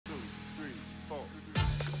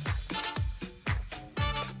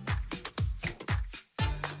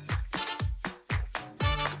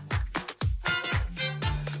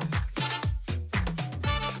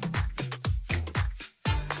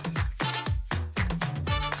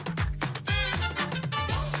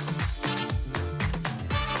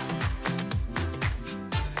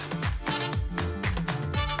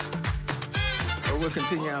We'll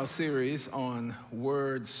continue our series on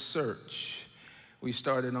WordSearch. We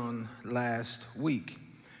started on last week.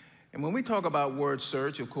 And when we talk about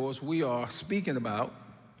WordSearch, of course, we are speaking about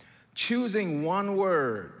choosing one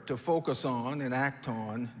word to focus on and act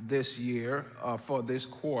on this year, for this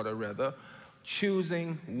quarter rather,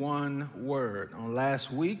 choosing one word. On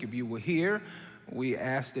last week, if you were here, we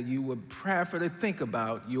asked that you would prayerfully think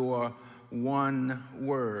about your one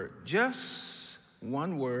word. Just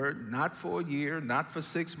one word, not for a year, not for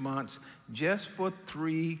 6 months, just for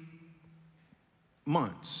 3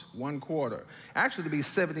 months, one quarter. Actually, it'd be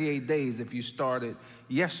 78 days if you started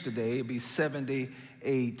yesterday. It'd be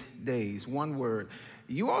 78 days, one word.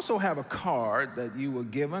 You also have a card that you were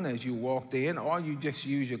given as you walked in, or you just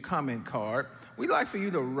use your comment card. We'd like for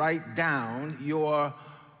you to write down your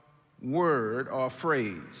word or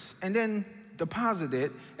phrase, and then deposit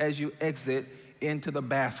it as you exit into the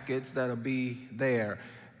baskets that'll be there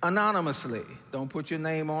anonymously. Don't put your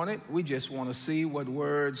name on it. We just want to see what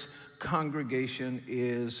words congregation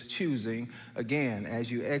is choosing. Again, as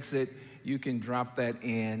you exit, you can drop that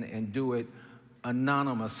in and do it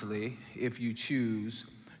anonymously if you choose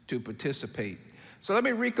to participate. So let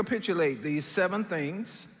me recapitulate these 7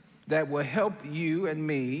 things that will help you and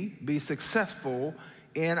me be successful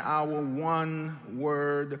in our one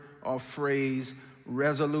word or phrase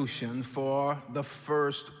resolution for the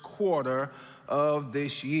first quarter of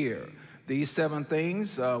this year. These 7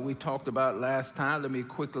 things we talked about last time. Let me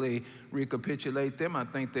quickly recapitulate them. I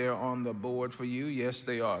think they're on the board for you. Yes,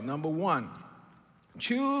 they are. Number 1,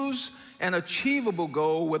 choose an achievable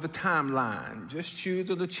goal with a timeline. Just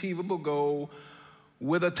choose an achievable goal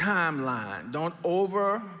with a timeline. Don't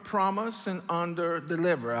over-promise and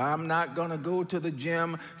under-deliver. I'm not going to go to the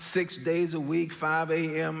gym 6 days a week, 5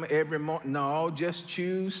 a.m. every morning. No, just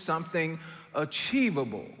choose something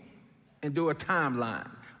achievable and do a timeline.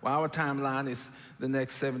 Well, our timeline is the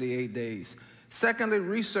next 78 days. Secondly,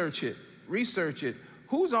 research it. Research it.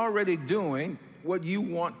 Who's already doing what you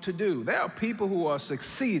want to do? There are people who are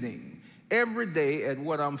succeeding every day at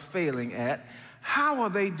what I'm failing at. How are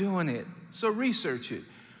they doing it? So research it,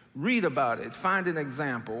 read about it, find an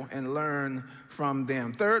example, and learn from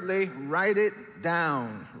them. Thirdly, write it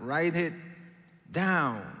down. Write it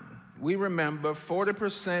down. We remember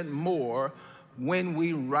 40% more when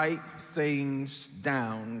we write things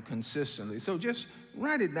down consistently. So just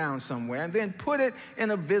write it down somewhere and then put it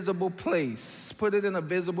in a visible place. Put it in a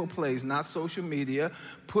visible place, not social media.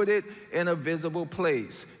 Put it in a visible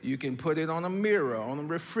place. You can put it on a mirror, on a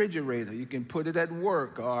refrigerator. You can put it at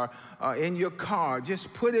work or in your car.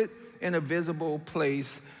 Just put it in a visible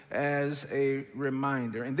place as a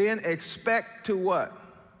reminder. And then expect to what?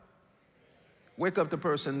 Wake up the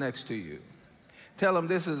person next to you. Tell them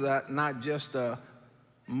this is not just a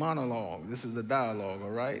monologue. This is a dialogue, all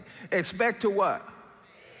right? Expect to what?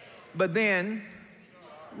 But then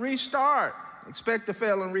restart. Expect to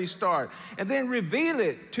fail and restart. And then reveal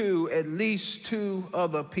it to at least 2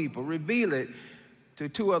 other people. Reveal it to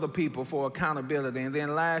 2 other people for accountability. And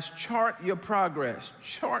then last, chart your progress.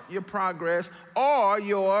 Chart your progress or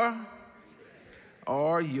your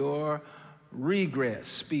regress.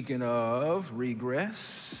 Speaking of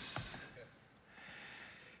regress,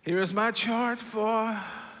 here is my chart for...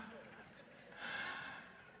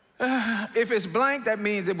 if it's blank, that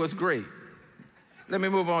means it was great. Let me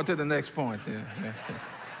move on to the next point then.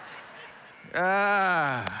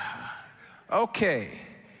 Okay.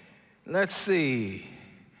 Let's see.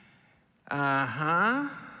 I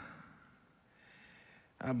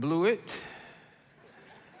blew it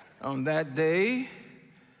on that day.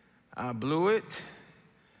 I blew it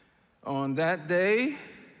on that day.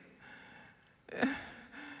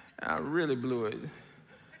 I really blew it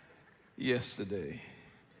yesterday.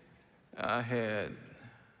 I had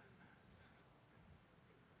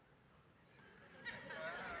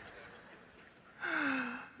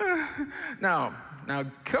now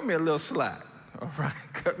cut me a little slack, all right?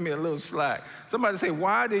 Cut me a little slack. Somebody say,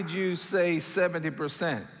 why did you say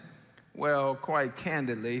 70%? Well, quite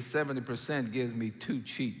candidly, 70% gives me 2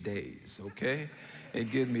 cheat days, okay?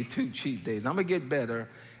 It gives me 2 cheat days. I'm gonna get better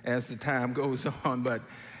as the time goes on, but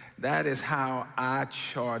that is how I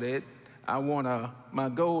chart it. My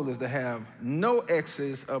goal is to have no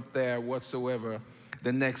X's up there whatsoever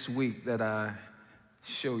the next week that I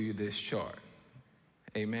show you this chart.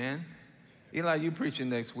 Amen? Eli, you preaching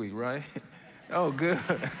next week, right? Oh, good.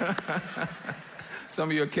 Some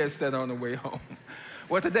of you will catch that on the way home.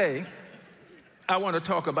 Well, today, I want to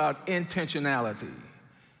talk about intentionality.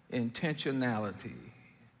 Intentionality.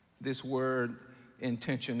 This word,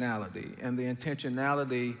 intentionality. And the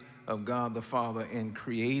intentionality of God the Father in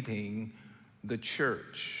creating the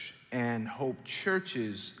church. and Hope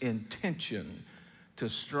Church's intention to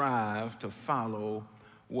strive to follow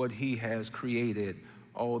what he has created,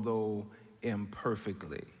 although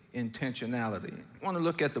imperfectly. Intentionality. I want to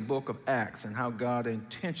look at the book of Acts and how God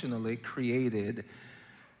intentionally created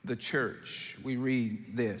the church. We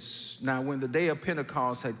read this. Now, when the day of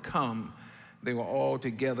Pentecost had come, they were all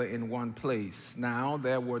together in one place. Now,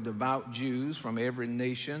 there were devout Jews from every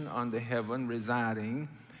nation under heaven residing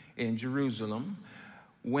in Jerusalem.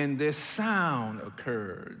 When this sound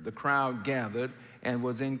occurred, the crowd gathered and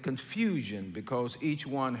was in confusion because each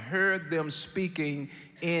one heard them speaking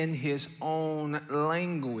in his own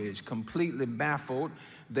language. Completely baffled,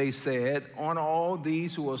 they said, "Aren't all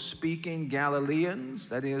these who are speaking Galileans?"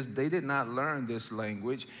 That is, they did not learn this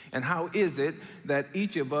language. "And how is it that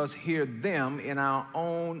each of us hear them in our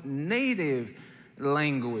own native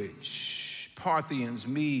language?" Parthians,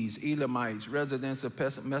 Medes, Elamites, residents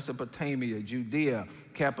of Mesopotamia, Judea,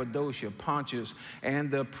 Cappadocia, Pontus,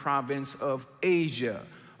 and the province of Asia,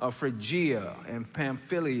 of Phrygia and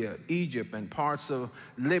Pamphylia, Egypt, and parts of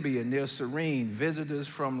Libya near Cyrene, visitors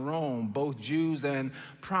from Rome, both Jews and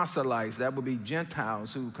proselytes, that would be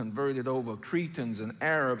Gentiles who converted over, Cretans and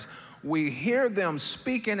Arabs. We hear them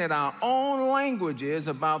speaking in our own languages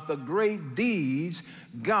about the great deeds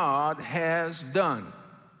God has done.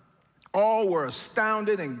 All were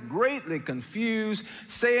astounded and greatly confused,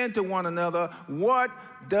 saying to one another, "What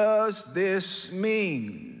does this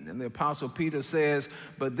mean?" And the Apostle Peter says,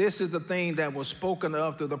 "But this is the thing that was spoken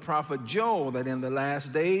of through the prophet Joel, that in the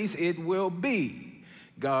last days it will be.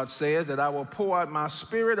 God says that I will pour out my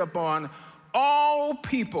spirit upon all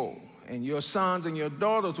people, and your sons and your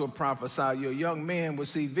daughters will prophesy, your young men will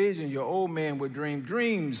see visions, your old men will dream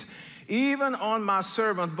dreams. Even on my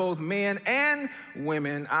servants, both men and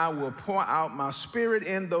women, I will pour out my spirit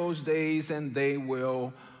in those days, and they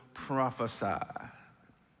will prophesy."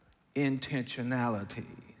 Intentionality,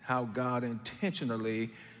 how God intentionally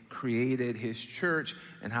created his church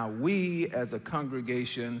and how we as a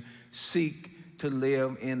congregation seek to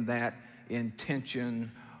live in that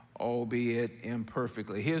intention, albeit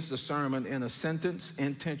imperfectly. Here's the sermon in a sentence.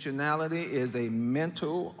 Intentionality is a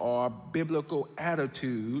mental or biblical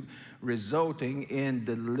attitude resulting in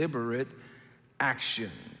deliberate action.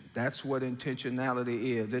 That's what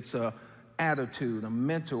intentionality is. It's an attitude, a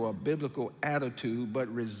mental or biblical attitude, but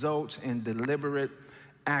results in deliberate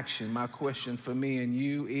action. My question for me and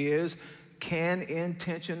you is, can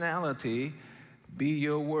intentionality be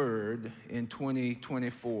your word in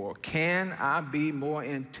 2024? Can I be more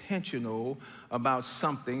intentional about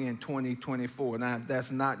something in 2024? Now, if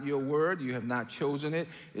that's not your word, you have not chosen it.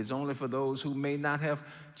 It's only for those who may not have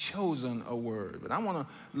chosen a word. But I want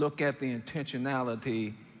to look at the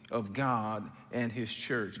intentionality of God and his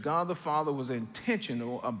church. God the Father was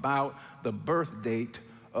intentional about the birth date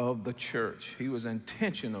of the church. He was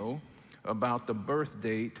intentional about the birth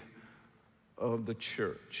date of the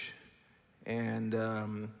church. And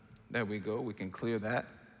there we go. We can clear that.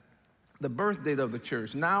 The birth date of the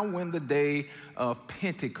church. Now, when the day of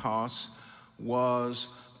Pentecost was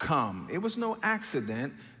come, it was no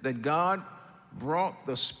accident that God brought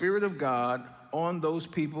the Spirit of God on those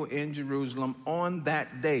people in Jerusalem on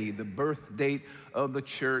that day, the birth date of the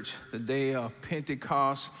church, the day of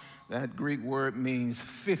Pentecost. That Greek word means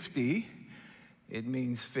 50. It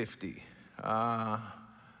means 50.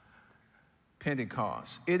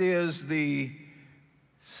 Pentecost. It is the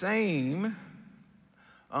same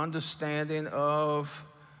understanding of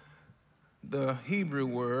the Hebrew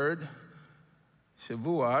word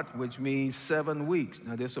Shavuot, which means 7 weeks.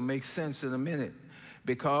 Now, this will make sense in a minute,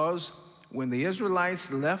 because when the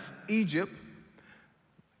Israelites left Egypt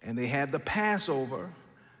and they had the Passover,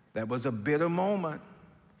 that was a bitter moment.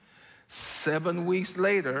 7 weeks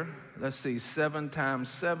later, let's see, 7 times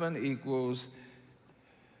 7 equals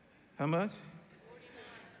how much?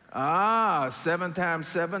 7 times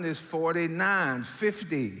 7 is 49,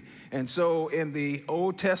 50. And so in the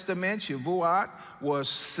Old Testament, Shavuot was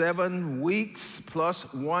 7 weeks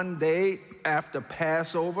plus 1 day after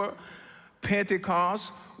Passover.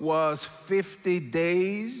 Pentecost was 50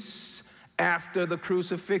 days after the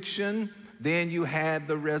crucifixion. Then you had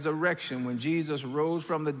the resurrection. When Jesus rose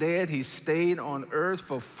from the dead, he stayed on earth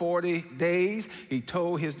for 40 days. He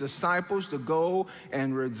told his disciples to go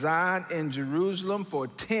and reside in Jerusalem for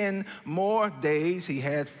 10 more days. He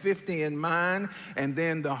had 50 in mind. And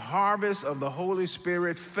then the harvest of the Holy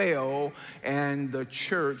Spirit fell and the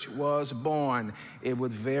church was born. It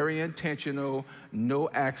was very intentional, no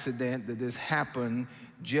accident that this happened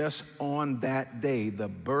just on that day, the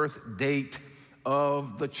birth date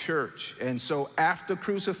of the church. And so after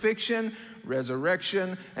crucifixion,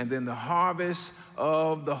 resurrection, and then the harvest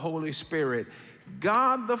of the Holy Spirit.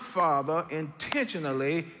 God the Father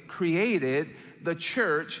intentionally created the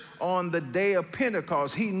church on the day of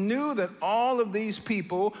Pentecost. He knew that all of these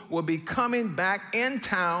people would be coming back in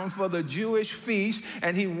town for the Jewish feast,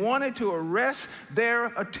 and he wanted to arrest their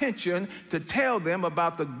attention to tell them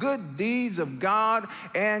about the good deeds of God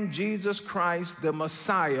and Jesus Christ, the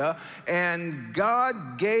Messiah. And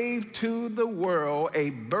God gave to the world a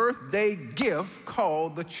birthday gift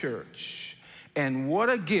called the church. And what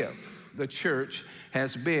a gift the church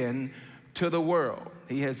has been to the world.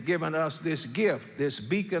 He has given us this gift, this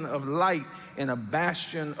beacon of light in a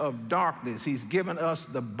bastion of darkness. He's given us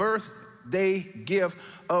the birthday gift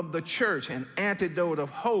of the church, an antidote of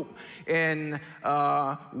hope in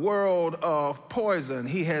a world of poison.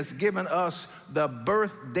 He has given us the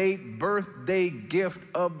birthday gift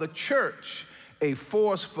of the church, a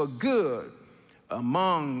force for good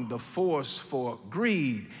among the force for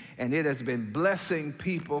greed. And it has been blessing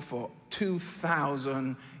people for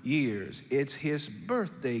 2,000 years. It's his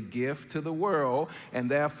birthday gift to the world,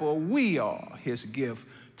 and therefore we are his gift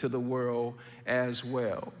to the world as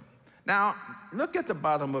well. Now, look at the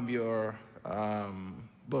bottom of your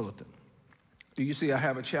bulletin. Do you see I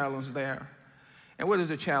have a challenge there? And what does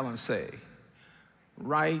the challenge say?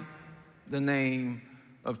 Write the name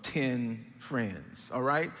of 10 friends, all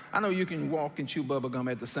right? I know you can walk and chew bubble gum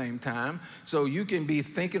at the same time, so you can be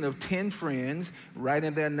thinking of 10 friends,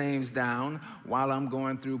 writing their names down while I'm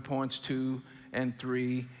going through points 2 and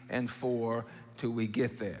 3 and 4 till we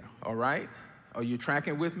get there, all right? Are you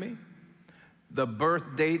tracking with me? The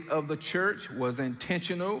birth date of the church was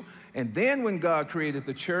intentional, and then when God created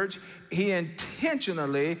the church, he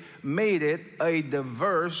intentionally made it a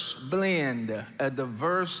diverse blend,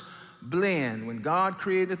 When God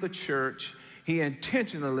created the church, he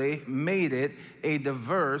intentionally made it a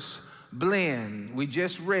diverse blend. We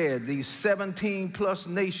just read these 17 plus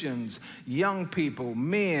nations, young people,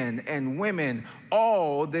 men and women,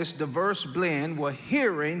 all this diverse blend were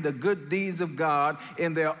hearing the good deeds of God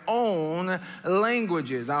in their own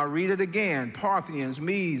languages. I'll read it again. Parthians,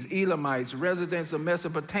 Medes, Elamites, residents of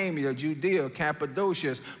Mesopotamia, Judea,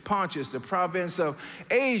 Cappadocia, Pontus, the province of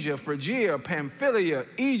Asia, Phrygia, Pamphylia,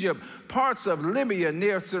 Egypt, parts of Libya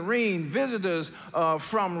near Cyrene, visitors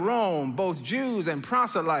from Rome, both Jews and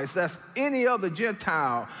proselytes, that's any other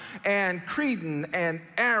Gentile, and Cretan and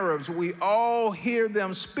Arabs. We all hear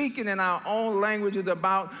them speaking in our own languages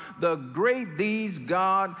about the great deeds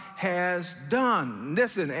God has done.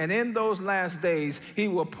 Listen, and in those last days, he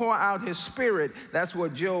will pour out his spirit, that's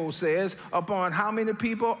what Joel says, upon how many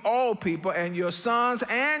people? All people, and your sons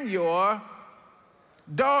and your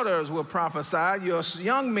daughters will prophesy, your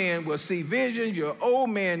young men will see visions, your old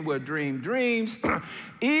men will dream dreams.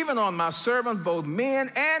 Even on my servants, both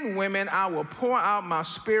men and women, I will pour out my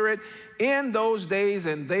spirit in those days,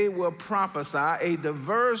 and they will prophesy. A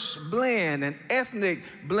diverse blend, an ethnic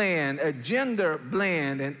blend, a gender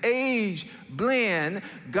blend, an age blend.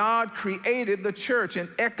 God created the church, an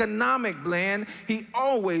economic blend. He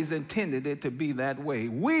always intended it to be that way.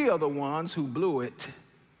 We are the ones who blew it.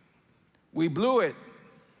 We blew it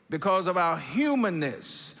because of our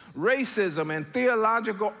humanness, racism, and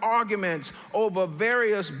theological arguments over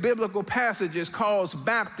various biblical passages caused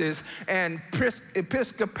Baptists and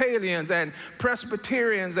Episcopalians and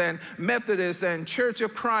Presbyterians and Methodists and Church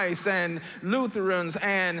of Christ and Lutherans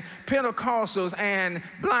and Pentecostals and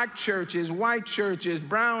black churches, white churches,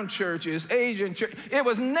 brown churches, Asian churches. It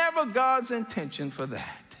was never God's intention for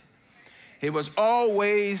that. It was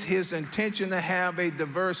always his intention to have a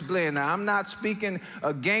diverse blend. Now, I'm not speaking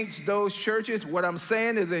against those churches. What I'm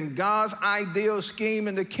saying is in God's ideal scheme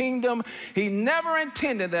in the kingdom, he never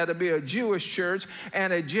intended there to be a Jewish church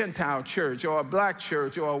and a Gentile church or a black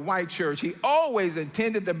church or a white church. He always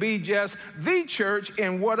intended to be just the church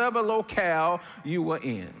in whatever locale you were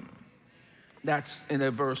in. That's an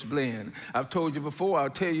adverse blend. I've told you before,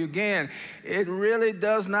 I'll tell you again, it really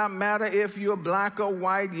does not matter if you're black or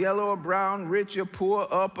white, yellow or brown, rich or poor,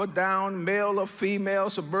 up or down, male or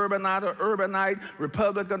female, suburbanite or urbanite,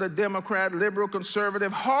 Republican or Democrat, liberal,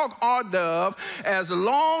 conservative, hawk or dove, as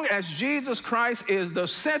long as Jesus Christ is the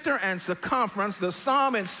center and circumference, the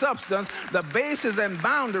sum and substance, the basis and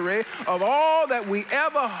boundary of all that we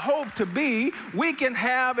ever hope to be, we can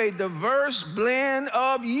have a diverse blend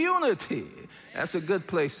of unity. That's a good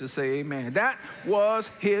place to say amen. That was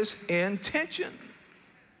his intention.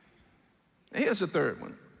 Here's the third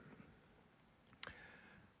one.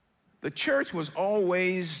 The church was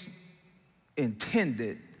always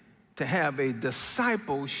intended to have a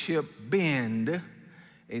discipleship bend,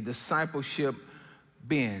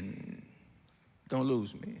 Don't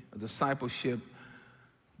lose me. A discipleship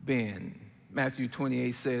bend. Matthew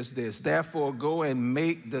 28 says this, therefore go and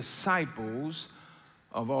make disciples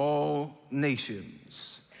of all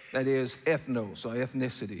nations. That is ethnos or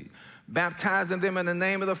ethnicity. Baptizing them in the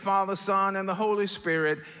name of the Father, Son, and the Holy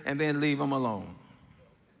Spirit, and then leave them alone.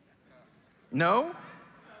 No?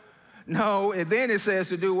 No, and then it says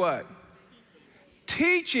to do what?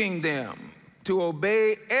 Teaching them to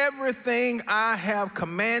obey everything I have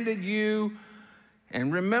commanded you.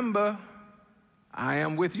 And remember, I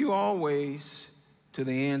am with you always to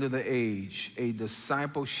the end of the age. A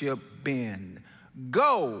discipleship bend.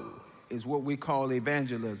 Go is what we call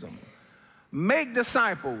evangelism. Make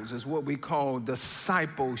disciples is what we call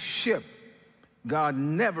discipleship. God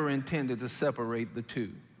never intended to separate the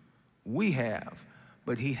two. We have,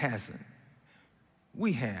 but he hasn't.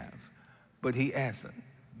 We have, but he hasn't.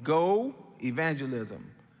 Go, evangelism.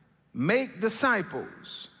 Make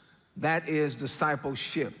disciples. That is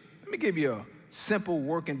discipleship. Let me give you a simple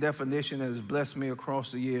working definition that has blessed me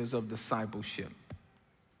across the years of discipleship.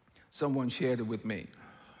 Someone shared it with me.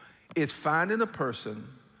 It's finding a person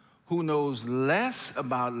who knows less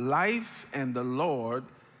about life and the Lord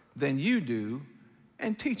than you do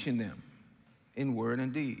and teaching them in word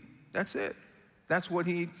and deed. That's it. That's what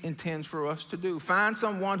he intends for us to do. Find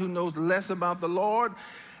someone who knows less about the Lord,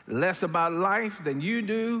 less about life than you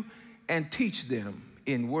do, and teach them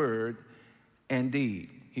in word and deed.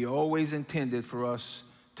 He always intended for us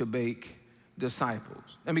to make disciples.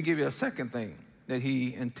 Let me give you a second thing that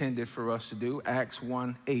he intended for us to do, Acts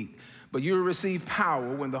 1:8. But you will receive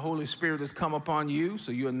power when the Holy Spirit has come upon you,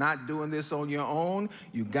 so you're not doing this on your own.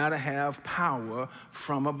 You got to have power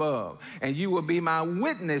from above. And you will be my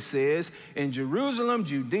witnesses in Jerusalem,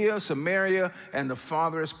 Judea, Samaria, and the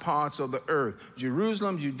farthest parts of the earth.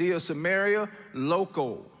 Jerusalem, Judea, Samaria,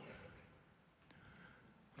 local.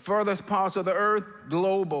 Furthest parts of the earth,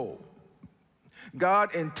 global.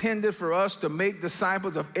 God intended for us to make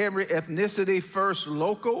disciples of every ethnicity, first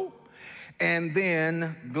local and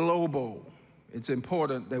then global. It's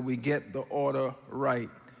important that we get the order right.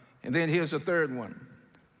 And then here's the third one.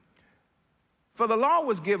 For the law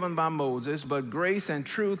was given by Moses, but grace and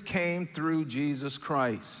truth came through Jesus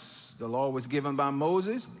Christ. The law was given by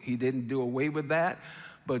Moses. He didn't do away with that.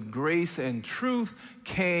 But grace and truth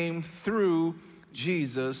came through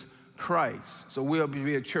Jesus Christ. So we'll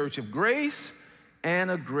be a church of grace and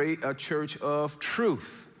a church of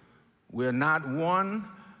truth. We're not one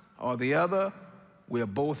or the other, we're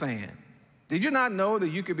both and. Did you not know that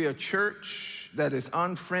you could be a church that is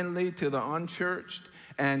unfriendly to the unchurched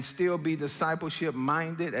and still be discipleship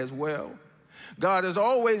minded as well? God has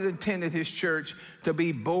always intended his church to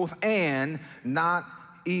be both and, not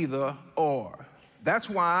either or. That's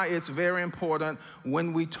why it's very important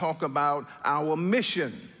when we talk about our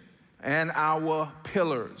mission and our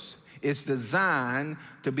pillars. It's designed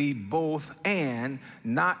to be both and,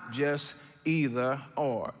 not just either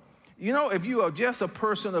or. You know, if you are just a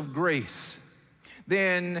person of grace,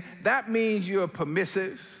 then that means you're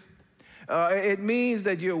permissive. It means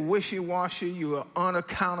that you're wishy-washy, you are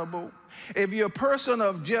unaccountable. If you're a person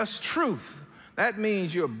of just truth, that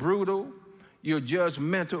means you're brutal, you're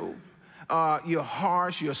judgmental, you're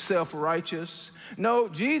harsh, you're self-righteous. No,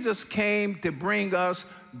 Jesus came to bring us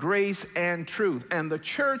grace and truth, and the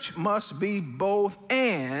church must be both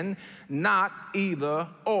and, not either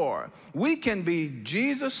or. We can be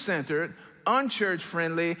Jesus-centered,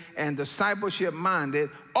 unchurch-friendly, and discipleship-minded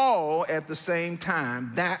all at the same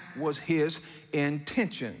time. That was his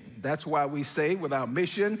intention. That's why we say with our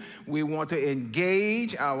mission, we want to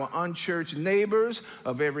engage our unchurched neighbors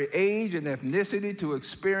of every age and ethnicity to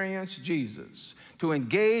experience Jesus. To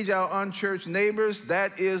engage our unchurched neighbors,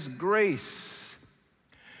 that is grace.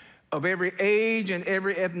 Of every age and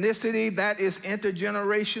every ethnicity, that is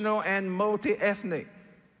intergenerational and multi-ethnic.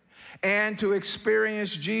 And to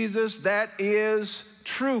experience Jesus, that is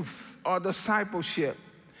truth or discipleship.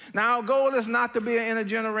 Now, our goal is not to be an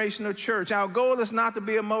intergenerational church. Our goal is not to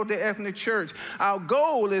be a multi-ethnic church. Our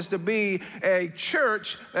goal is to be a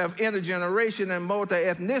church of intergeneration and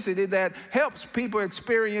multi-ethnicity that helps people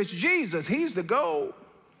experience Jesus. He's the goal.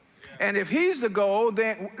 And if he's the goal,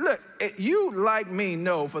 then look, you like me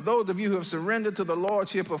know, for those of you who have surrendered to the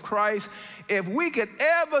lordship of Christ, if we could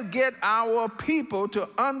ever get our people to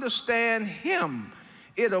understand him,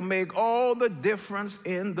 it'll make all the difference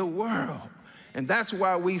in the world. And that's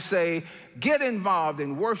why we say, get involved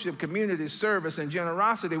in worship, community service, and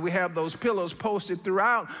generosity. We have those pillars posted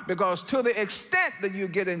throughout, because to the extent that you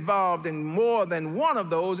get involved in more than one of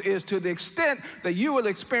those is to the extent that you will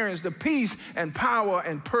experience the peace and power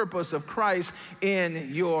and purpose of Christ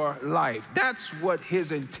in your life. That's what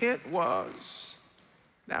his intent was.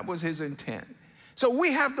 That was his intent. So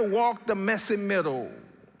we have to walk the messy middle.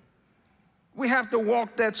 We have to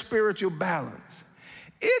walk that spiritual balance.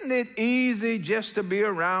 Isn't it easy just to be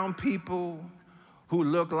around people who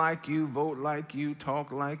look like you, vote like you,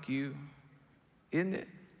 talk like you? Isn't it?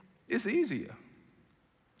 It's easier.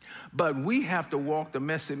 But we have to walk the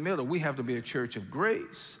messy middle. We have to be a church of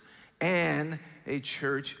grace and a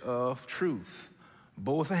church of truth.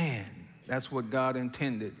 Both and. That's what God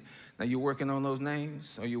intended. Now, you're working on those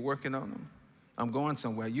names? Are you working on them? I'm going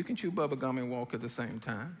somewhere. You can chew bubble gum and walk at the same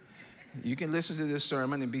time. You can listen to this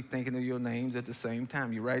sermon and be thinking of your names at the same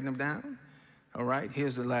time. You writing them down? All right,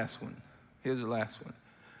 here's the last one. Here's the last one.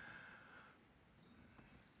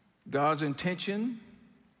 God's intention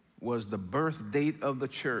was the birth date of the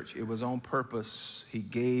church. It was on purpose. He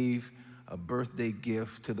gave a birthday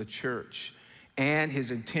gift to the church. And his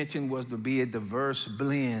intention was to be a diverse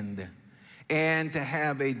blend and to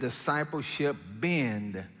have a discipleship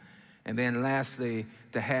bend. And then lastly,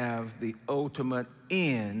 to have the ultimate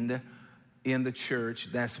end in the church,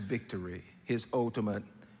 that's victory, his ultimate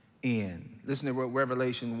end. Listen to what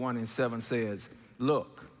Revelation 1:7 says.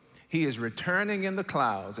 Look, he is returning in the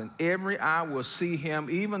clouds, and every eye will see him,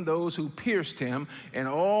 even those who pierced him, and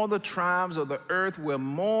all the tribes of the earth will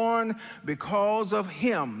mourn because of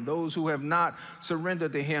him, those who have not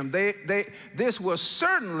surrendered to him. This will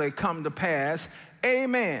certainly come to pass.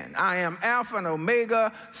 Amen. I am Alpha and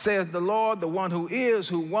Omega, says the Lord, the one who is,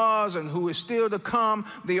 who was, and who is still to come,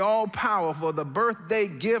 the all-powerful. The birthday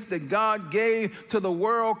gift that God gave to the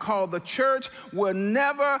world called the church will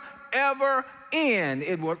never, ever end.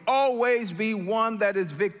 It will always be one that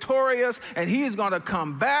is victorious, and he's going to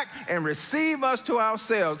come back and receive us to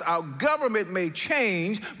ourselves. Our government may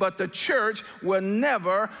change, but the church will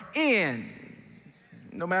never end.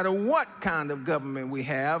 No matter what kind of government we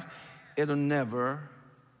have, it'll never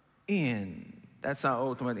end. That's our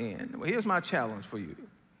ultimate end. Well, here's my challenge for you.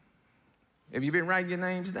 Have you been writing your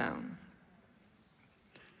names down?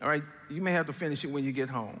 All right, you may have to finish it when you get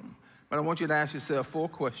home, but I want you to ask yourself 4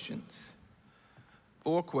 questions.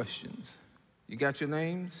 4 questions. You got your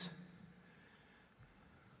names?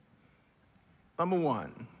 Number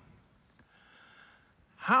 1,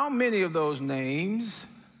 how many of those names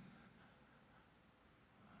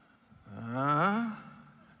are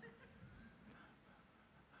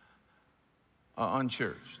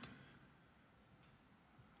unchurched?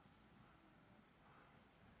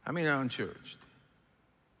 How many are unchurched?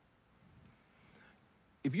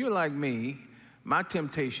 If you're like me, my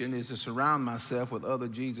temptation is to surround myself with other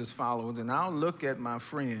Jesus followers, and I'll look at my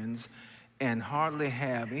friends and hardly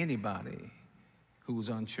have anybody who's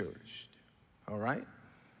unchurched. All right?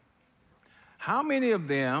 How many of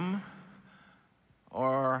them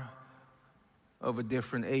are of a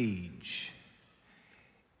different age?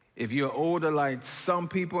 If you're older like some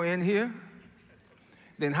people in here,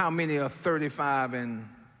 then how many are 35 and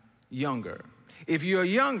younger? If you're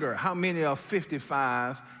younger, how many are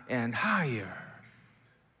 55 and higher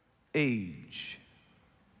age?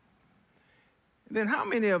 Then how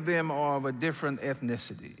many of them are of a different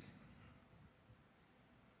ethnicity?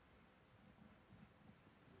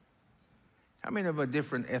 How many of a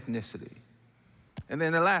different ethnicity? And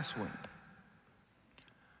then the last one,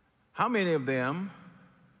 how many of them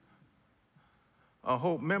are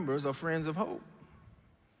Hope members or friends of Hope?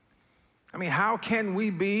 I mean, how can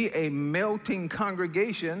we be a melting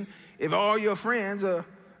congregation if all your friends are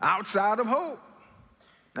outside of Hope?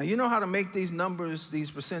 Now, you know how to make these numbers,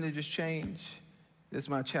 these percentages change? This is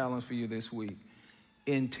my challenge for you this week.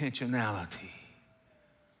 Intentionality.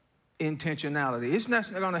 Intentionality. It's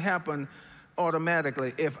not going to happen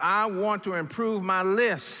automatically. If I want to improve my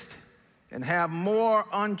list and have more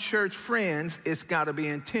unchurched friends, it's got to be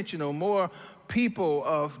intentional. More people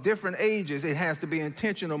of different ages, it has to be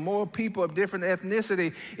intentional. More people of different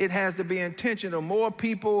ethnicity, it has to be intentional. More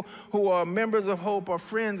people who are members of Hope or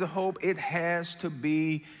friends of Hope, it has to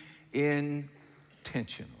be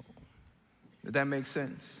intentional. Did that make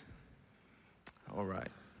sense? All right.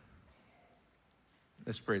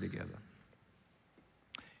 Let's pray together.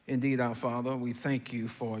 Indeed, our Father, we thank you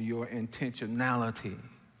for your intentionality.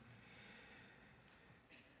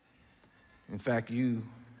 In fact, you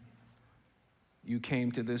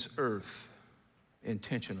came to this earth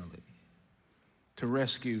intentionally to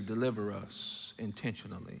rescue, deliver us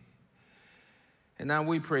intentionally. And now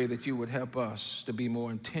we pray that you would help us to be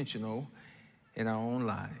more intentional in our own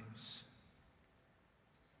lives.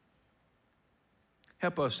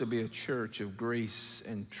 Help us to be a church of grace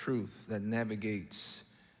and truth that navigates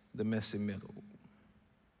the messy middle.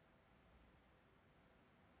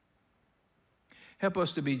 Help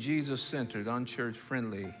us to be Jesus-centered,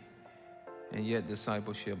 unchurch-friendly, and yet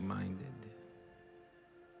discipleship-minded.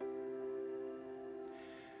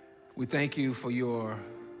 We thank you for your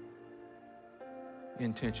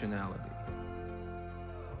intentionality.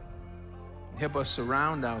 Help us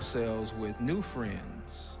surround ourselves with new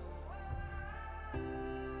friends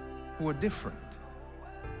who are different,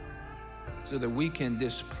 so that we can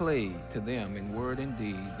display to them in word and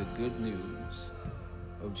deed the good news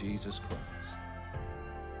of Jesus Christ.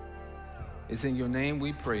 It's in your name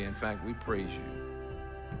we pray. In fact, we praise you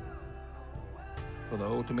for the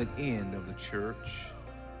ultimate end of the church,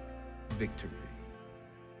 victory.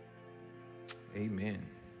 Amen.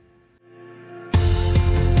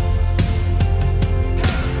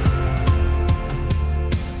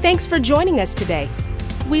 Thanks for joining us today.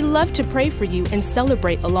 We love to pray for you and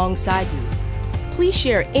celebrate alongside you. Please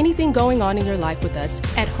share anything going on in your life with us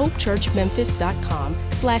at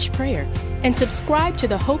hopechurchmemphis.com/prayer and subscribe to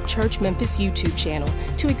the Hope Church Memphis YouTube channel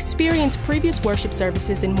to experience previous worship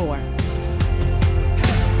services and more.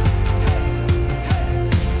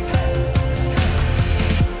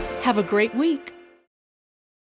 Have a great week.